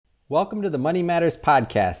Welcome to the Money Matters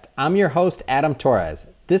Podcast. I'm your host, Adam Torres.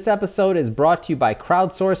 This episode is brought to you by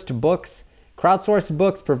Crowdsourced Books. Crowdsourced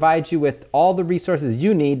Books provides you with all the resources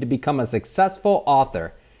you need to become a successful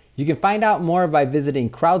author. You can find out more by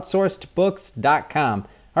visiting crowdsourcedbooks.com.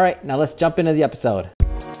 All right, now let's jump into the episode.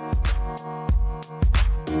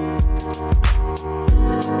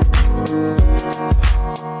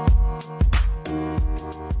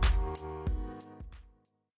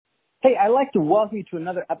 Hey, I'd like to welcome you to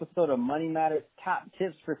another episode of Money Matters Top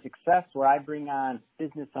Tips for Success, where I bring on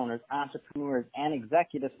business owners, entrepreneurs, and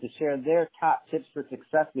executives to share their top tips for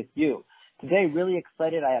success with you. Today, really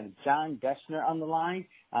excited, I have John Deschner on the line.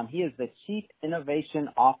 He is the Chief Innovation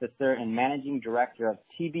Officer and Managing Director of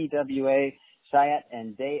TBWA, Chiat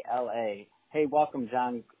and Day LA. Hey, welcome,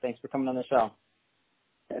 John. Thanks for coming on the show.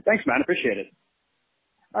 Thanks, man. Appreciate it.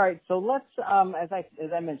 All right, so let's, as I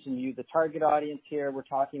mentioned to you, the target audience here, we're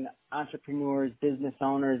talking entrepreneurs, business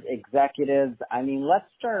owners, executives. I mean, let's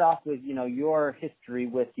start off with, your history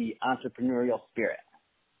with the entrepreneurial spirit.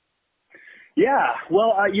 Yeah,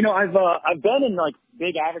 well, I've been in like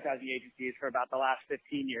big advertising agencies for about the last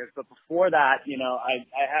 15 years, but before that, I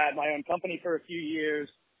had my own company for a few years,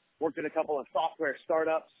 worked at a couple of software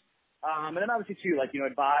startups, and then obviously too,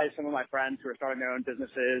 advised some of my friends who are starting their own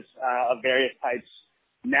businesses of various types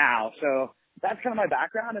now. So that's kind of my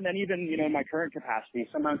background. And then even, in my current capacity,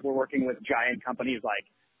 sometimes we're working with giant companies like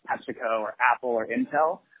PepsiCo or Apple or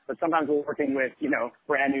Intel, but sometimes we're working with,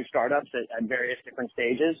 brand new startups at various different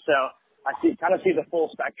stages. So I kind of see the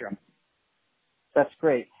full spectrum. That's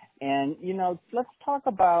great. And, let's talk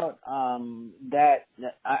about that.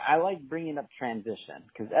 I like bringing up transition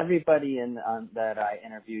because everybody that I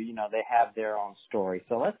interview, they have their own story.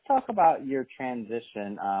 So let's talk about your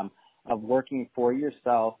transition of working for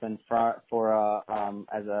yourself and as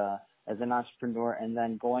an entrepreneur, and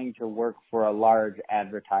then going to work for a large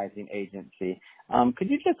advertising agency. Could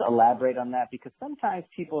you just elaborate on that? Because sometimes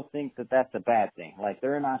people think that that's a bad thing. Like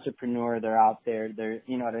they're an entrepreneur, they're out there, they're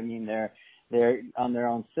on their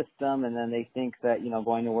own system, and then they think that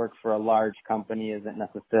going to work for a large company isn't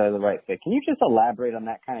necessarily the right fit. Can you just elaborate on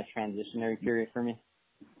that kind of transitionary period for me?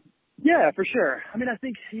 Yeah, for sure. I mean, I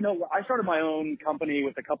think, I started my own company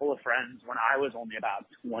with a couple of friends when I was only about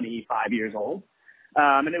 25 years old.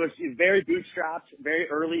 And it was very bootstrapped, very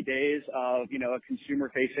early days of, a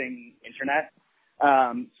consumer-facing internet.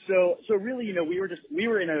 So really, we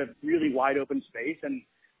were in a really wide open space, and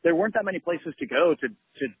there weren't that many places to go to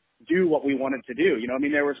do what we wanted to do.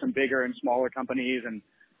 There were some bigger and smaller companies and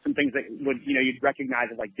some things that would, you'd recognize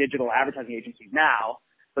as like digital advertising agencies now,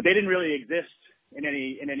 but they didn't really exist in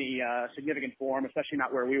any significant form, especially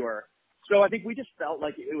not where we were. So I think we just felt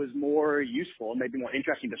like it was more useful and maybe more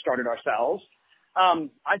interesting to start it ourselves.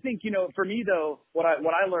 I think, for me though, what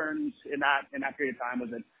I learned in that period of time was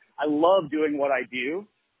that I love doing what I do.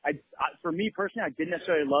 For me personally, I didn't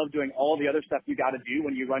necessarily love doing all the other stuff you got to do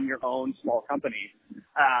when you run your own small company.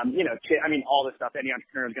 All the stuff any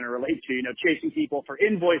entrepreneur is going to relate to, chasing people for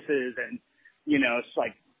invoices and, it's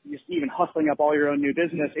like, just even hustling up all your own new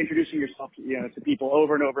business, introducing yourself, to people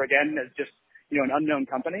over and over again as just, an unknown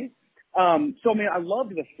company. I loved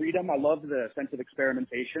the freedom. I loved the sense of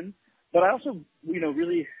experimentation, but I also,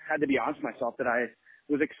 really had to be honest with myself that I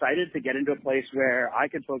was excited to get into a place where I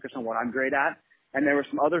could focus on what I'm great at. And there were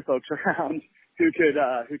some other folks around who could,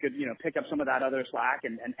 pick up some of that other slack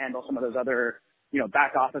and handle some of those other,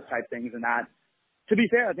 back office type things and that. To be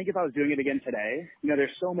fair, I think if I was doing it again today,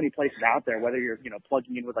 there's so many places out there, whether you're,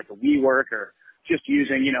 plugging in with like a WeWork or just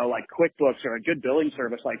using, like QuickBooks or a good billing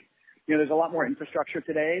service, there's a lot more infrastructure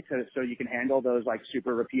today so you can handle those like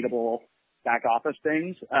super repeatable back office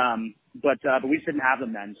things. But we just didn't have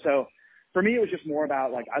them then. So for me, it was just more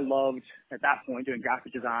about I loved at that point doing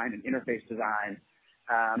graphic design and interface design.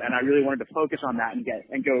 And I really wanted to focus on that and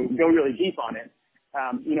go really deep on it.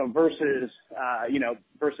 Versus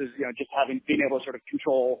just being able to sort of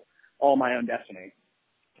control all my own destiny.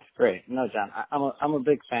 Great. No, John, I'm a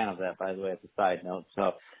big fan of that, by the way, as a side note.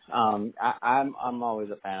 So, I'm always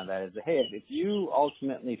a fan of that. Is hey, if you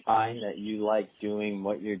ultimately find that you like doing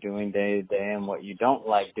what you're doing day to day, and what you don't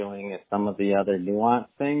like doing is some of the other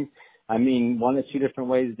nuanced things. One of two different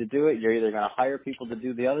ways to do it. You're either going to hire people to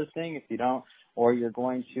do the other thing if you don't, or you're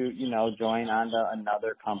going to, join onto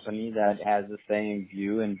another company that has the same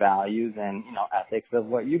view and values and, ethics of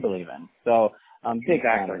what you believe in. So I'm big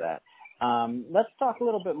fan of that. Let's talk a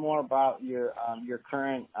little bit more about your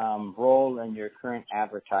current role and your current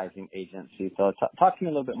advertising agency. So talk to me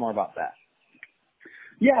a little bit more about that.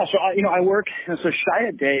 Yeah, so I work. So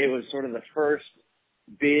Chiat Day was sort of the first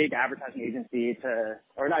big advertising agency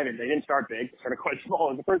they didn't start big, started quite small.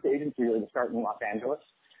 It was the first agency really to start in Los Angeles.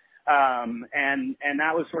 And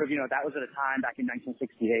that was sort of, that was at a time back in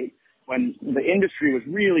 1968 when the industry was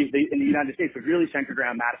really, in the United States, was really centered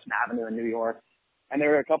around Madison Avenue in New York. And there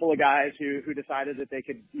were a couple of guys who decided that they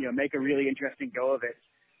could, make a really interesting go of it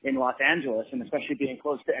in Los Angeles, and especially being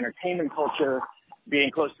close to entertainment culture, being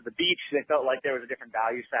close to the beach, they felt like there was a different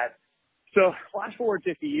value set. So flash forward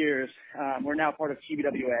 50 years, we're now part of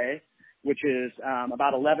TBWA, which is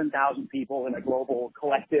about 11,000 people in a global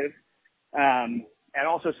collective, and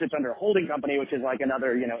also sits under a holding company, which is like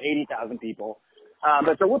another, 80,000 people.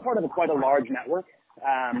 But so we're part of quite a large network.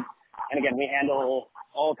 And again, we handle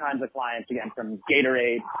all kinds of clients, again, from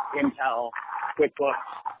Gatorade, Intel, QuickBooks,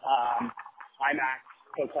 IMAX,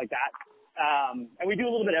 folks like that. And we do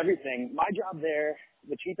a little bit of everything. My job there,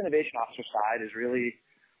 the Chief Innovation Officer side, is really,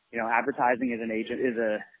 advertising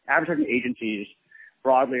advertising agencies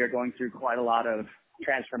broadly are going through quite a lot of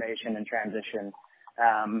transformation and transition.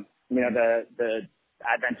 The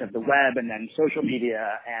advent of the web and then social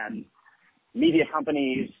media and media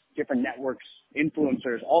companies, different networks,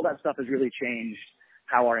 influencers, all that stuff has really changed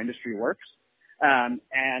how our industry works. And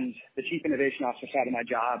the Chief Innovation Officer side of my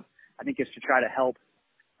job, I think, is to try to help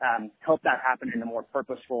that happen in a more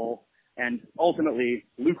purposeful and ultimately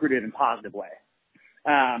lucrative and positive way.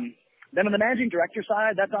 Then on the managing director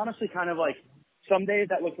side, that's honestly kind of like some days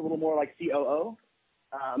that looks a little more like COO.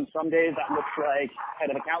 Some days that looks like head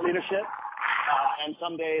of account leadership. And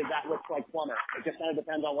some days that looks like plumber. It just kind of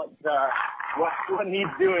depends on what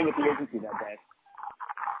needs doing at the agency that day.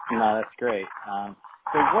 No, that's great.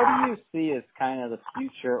 So what do you see as kind of the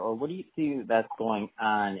future, or what do you see that's going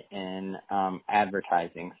on in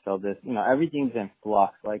advertising? So this, everything's in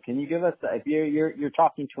flux. Like, can you give us, if you're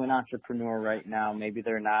talking to an entrepreneur right now, maybe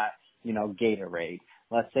they're not, Gatorade.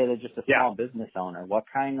 Let's say they're just a small business owner. What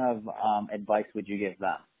kind of advice would you give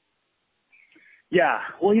them? Yeah.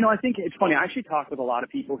 Well, I think it's funny. I actually talk with a lot of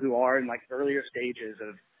people who are in like earlier stages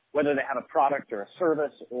of whether they have a product or a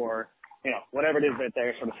service or, whatever it is that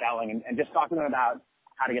they're sort of selling, and just talking to them about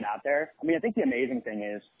how to get out there. I mean, I think the amazing thing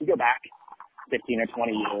is you go back 15 or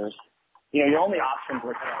 20 years, your only options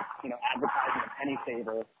were kind of, advertising a penny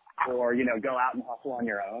saver or, go out and hustle on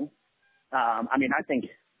your own. I mean, I think,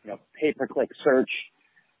 pay-per-click search,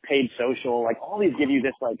 paid social, like all these give you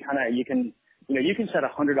this like kind of, you can set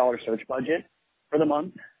 $100 search budget for the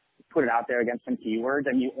month, put it out there against some keywords,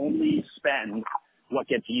 and you only spend what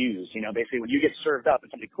gets used. Basically when you get served up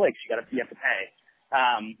and somebody clicks, you have to pay.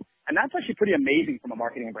 And that's actually pretty amazing from a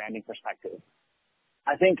marketing and branding perspective.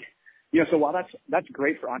 I think, so while that's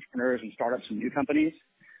great for entrepreneurs and startups and new companies,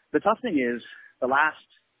 the tough thing is the last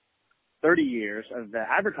 30 years of the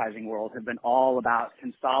advertising world have been all about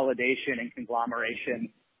consolidation and conglomeration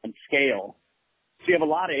and scale. So you have a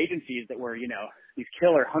lot of agencies that were, these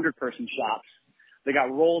killer 100-person shops. They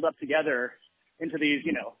got rolled up together into these,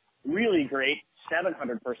 really great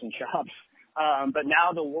 700-person shops. But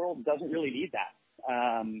now the world doesn't really need that.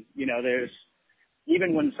 There's,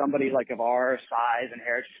 even when somebody like of our size and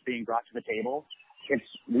heritage is being brought to the table, it's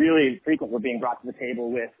really frequent we're being brought to the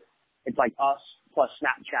table with, it's like us plus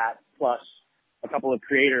Snapchat plus a couple of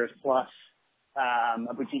creators plus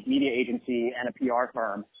a boutique media agency and a PR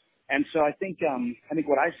firm. And so I think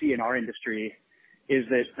what I see in our industry is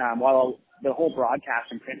that while the whole broadcast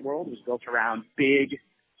and print world was built around big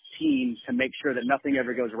teams to make sure that nothing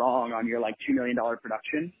ever goes wrong on your like $2 million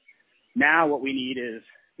production, now what we need is,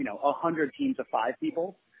 100 teams of 5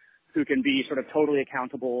 people who can be sort of totally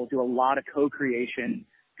accountable, do a lot of co-creation,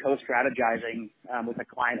 co-strategizing with the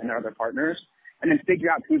client and their other partners, and then figure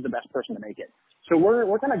out who's the best person to make it. So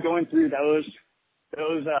we're kind of going through those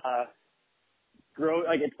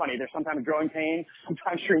it's funny, there's sometimes growing pains,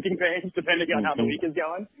 sometimes shrinking pains, depending on how the week is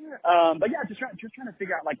going. But yeah, just trying to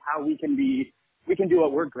figure out like how we can do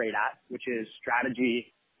what we're great at, which is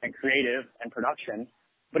strategy and creative and production,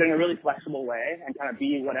 but in a really flexible way and kind of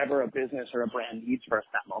be whatever a business or a brand needs for us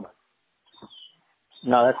at that moment.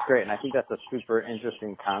 No, that's great. And I think that's a super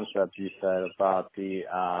interesting concept you said about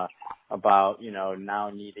now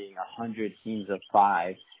needing 100 teams of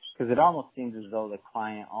 5. Because it almost seems as though the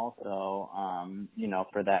client also,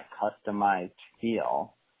 for that customized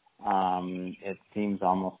feel, it seems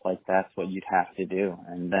almost like that's what you'd have to do.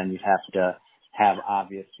 And then you'd have to have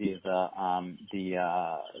obviously the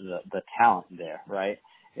talent there, right?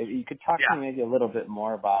 If you could talk to me maybe a little bit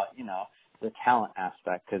more about, the talent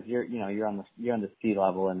aspect, because you're on the C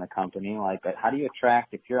level in the company. Like, how do you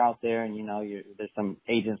attract, if you're out there and there's some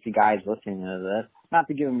agency guys listening to this, not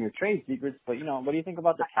to give them your trade secrets, but what do you think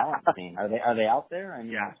about the talent scene? Are they out there?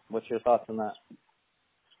 And what's your thoughts on that?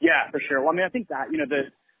 Yeah, for sure. Well, I mean, I think that we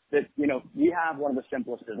have one of the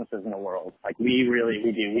simplest businesses in the world. Like we do.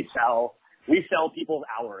 We we sell people's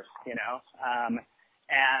hours,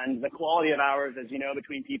 and the quality of hours, as you know,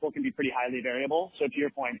 between people can be pretty highly variable. So to your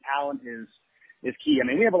point, talent is key. I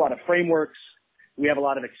mean, we have a lot of frameworks. We have a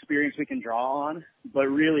lot of experience we can draw on, but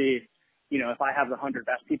really, if I have the 100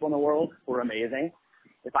 best people in the world, we're amazing.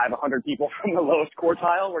 If I have 100 people from the lowest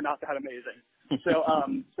quartile, we're not that amazing.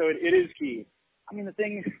 So it is key. I mean, the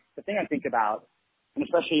thing I think about, and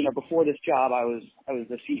especially, before this job, I was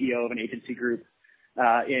the CEO of an agency group,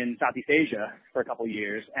 in Southeast Asia for a couple of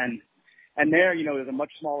years. And there, there's a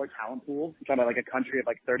much smaller talent pool. I'm talking about like a country of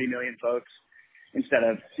like 30 million folks instead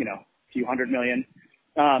of, a few hundred million.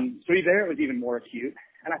 So there it was even more acute.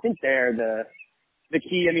 And I think there, the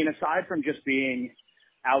key, I mean, aside from just being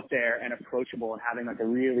out there and approachable and having like a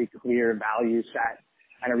really clear value set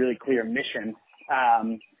and a really clear mission,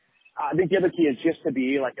 I think the other key is just to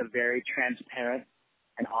be like a very transparent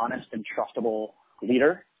and honest and trustable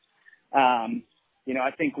leader.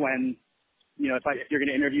 I think when, if you're going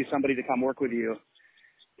to interview somebody to come work with you,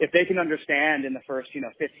 if they can understand in the first,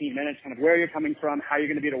 15 minutes kind of where you're coming from, how you're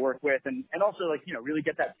going to be to work with, and also like, really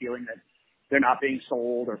get that feeling that they're not being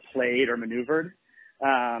sold or played or maneuvered,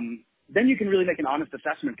 then you can really make an honest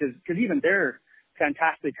assessment because even they're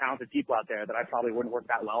fantastically talented people out there that I probably wouldn't work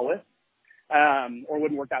that well with, or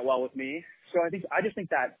wouldn't work that well with me. So I just think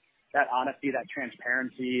that honesty, that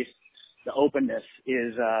transparency, the openness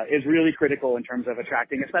is really critical in terms of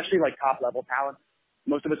attracting, especially like top level talent.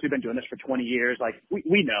 Most of us who've been doing this for 20 years, like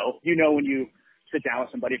we know, when you sit down with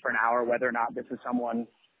somebody for an hour, whether or not this is someone,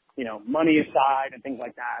 money aside and things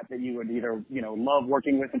like that you would either, love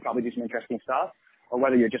working with and probably do some interesting stuff, or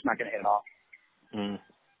whether you're just not going to hit it off.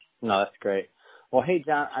 No, that's great. Well, hey,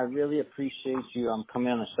 John, I really appreciate you coming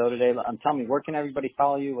on the show today. Tell me, where can everybody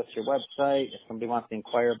follow you? What's your website? If somebody wants to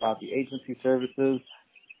inquire about the agency services.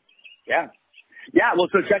 Yeah. Well,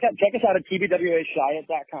 so check us out at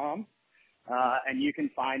tbwashyatt.com. And you can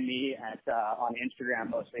find me on Instagram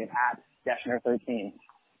mostly at Deschner13.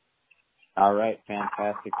 All right.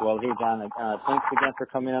 Fantastic. Well, hey, John, thanks again for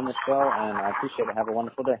coming on the show, and I appreciate it. Have a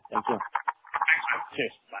wonderful day. Thank you.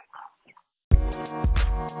 Cheers.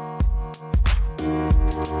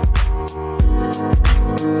 Bye.